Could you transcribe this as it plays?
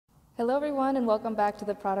Hello everyone and welcome back to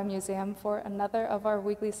the Prado Museum for another of our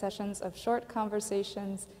weekly sessions of short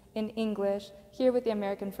conversations in English here with the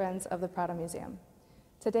American Friends of the Prado Museum.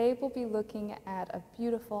 Today we'll be looking at a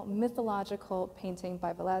beautiful mythological painting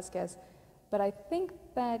by Velázquez, but I think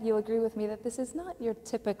that you'll agree with me that this is not your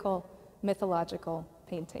typical mythological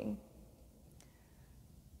painting.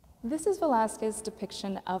 This is Velázquez's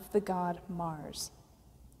depiction of the god Mars.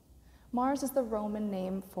 Mars is the Roman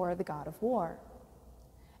name for the god of war,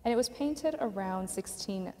 and it was painted around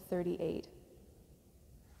 1638.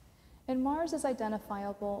 And Mars is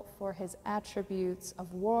identifiable for his attributes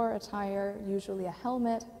of war attire, usually a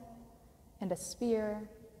helmet and a spear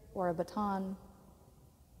or a baton.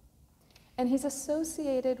 And he's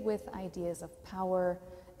associated with ideas of power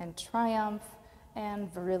and triumph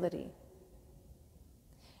and virility.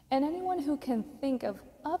 And anyone who can think of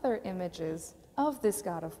other images of this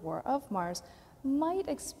god of war, of Mars, might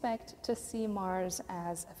expect to see Mars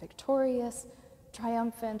as a victorious,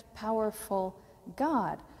 triumphant, powerful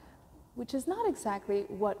god, which is not exactly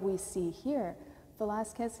what we see here.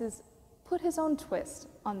 Velázquez has put his own twist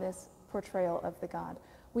on this portrayal of the god.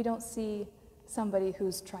 We don't see somebody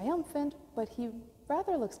who's triumphant, but he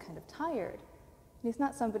rather looks kind of tired. He's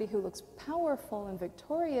not somebody who looks powerful and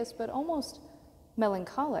victorious, but almost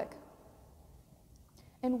melancholic.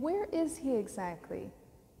 And where is he exactly?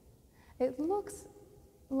 It looks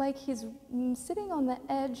like he's sitting on the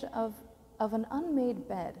edge of an unmade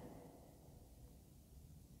bed.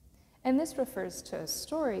 And this refers to a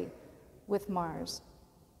story with Mars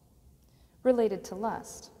related to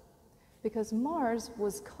lust, because Mars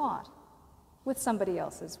was caught with somebody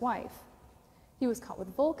else's wife. He was caught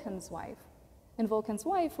with Vulcan's wife, and Vulcan's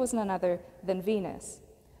wife was none other than Venus.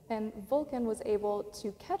 And Vulcan was able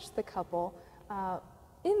to catch the couple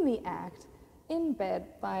in the act, in bed,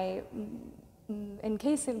 by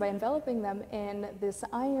enveloping them in this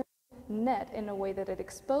iron net in a way that it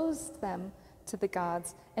exposed them to the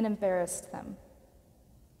gods and embarrassed them.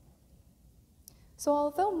 So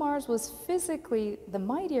although Mars was physically the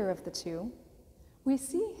mightier of the two, we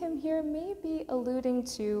see him here maybe alluding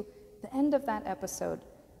to the end of that episode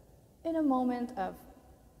in a moment of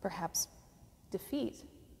perhaps defeat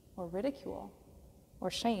or ridicule or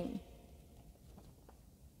shame.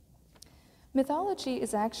 Mythology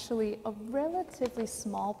is actually a relatively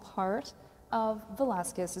small part of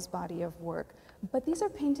Velázquez's body of work, but these are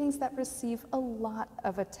paintings that receive a lot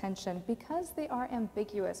of attention because they are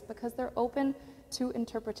ambiguous, because they're open to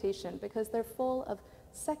interpretation, because they're full of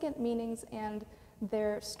second meanings and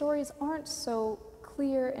their stories aren't so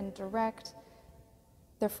clear and direct.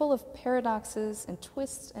 They're full of paradoxes and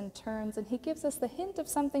twists and turns, and he gives us the hint of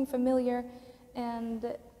something familiar,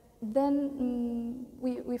 and then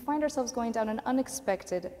we find ourselves going down an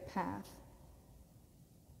unexpected path.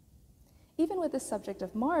 Even with this subject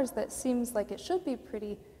of Mars that seems like it should be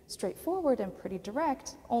pretty straightforward and pretty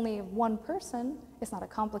direct, only one person, it's not a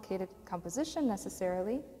complicated composition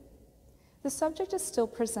necessarily, the subject is still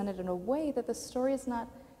presented in a way that the story is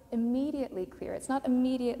not immediately clear. It's not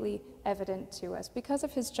immediately evident to us because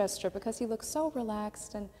of his gesture, because he looks so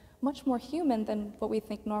relaxed and much more human than what we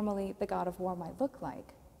think normally the god of war might look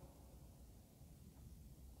like.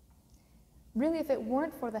 Really, if it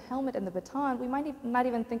weren't for the helmet and the baton, we might not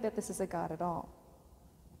even think that this is a god at all.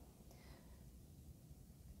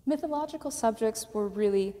 Mythological subjects were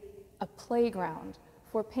really a playground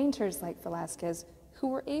for painters like Velázquez, who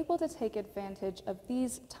were able to take advantage of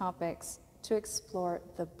these topics to explore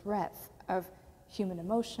the breadth of human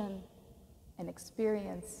emotion and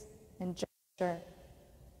experience and gesture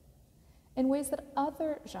in ways that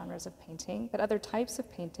other genres of painting, that other types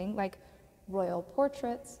of painting, like royal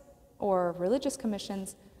portraits or religious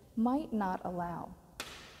commissions, might not allow.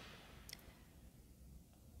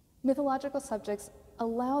 Mythological subjects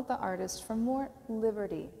allowed the artist for more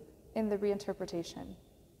liberty in the reinterpretation.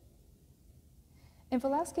 And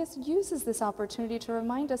Velázquez uses this opportunity to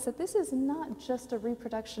remind us that this is not just a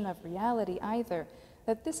reproduction of reality either,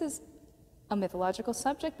 that this is a mythological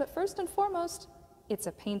subject, but first and foremost, it's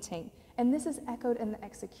a painting. And this is echoed in the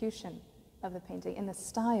execution of the painting, in the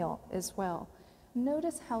style as well.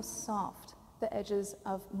 Notice how soft the edges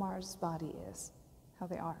of Mars' body is, how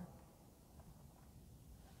they are.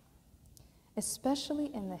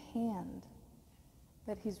 Especially in the hand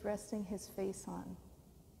that he's resting his face on.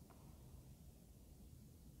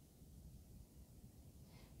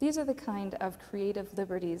 These are the kind of creative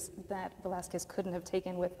liberties that Velázquez couldn't have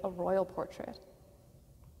taken with a royal portrait.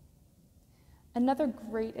 Another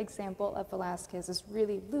great example of Velázquez's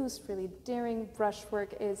really loose, really daring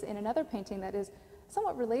brushwork is in another painting that is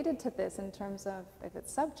somewhat related to this in terms of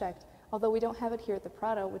its subject, although we don't have it here at the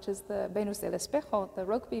Prado, which is the Venus del Espejo, the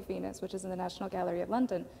Rokeby Venus, which is in the National Gallery of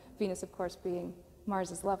London, Venus, of course, being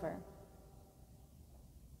Mars's lover.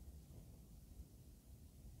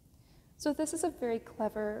 So this is a very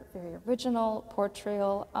clever, very original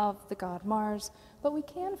portrayal of the god Mars, but we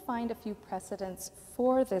can find a few precedents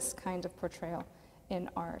for this kind of portrayal in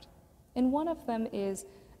art. And one of them is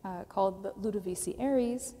called the Ludovisi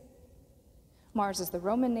Ares. Mars is the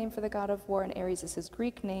Roman name for the god of war, and Ares is his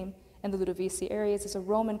Greek name, and the Ludovisi Ares is a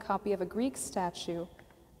Roman copy of a Greek statue,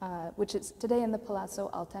 which is today in the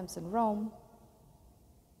Palazzo Altemps in Rome.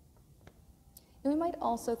 And we might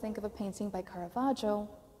also think of a painting by Caravaggio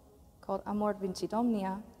called Amor Vincit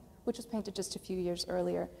Omnia, which was painted just a few years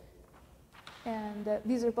earlier. And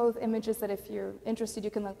these are both images that if you're interested, you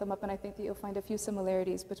can look them up, and I think that you'll find a few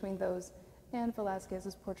similarities between those and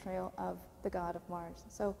Velázquez's portrayal of the god of Mars.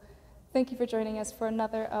 So thank you for joining us for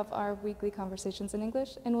another of our weekly Conversations in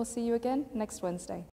English, and we'll see you again next Wednesday.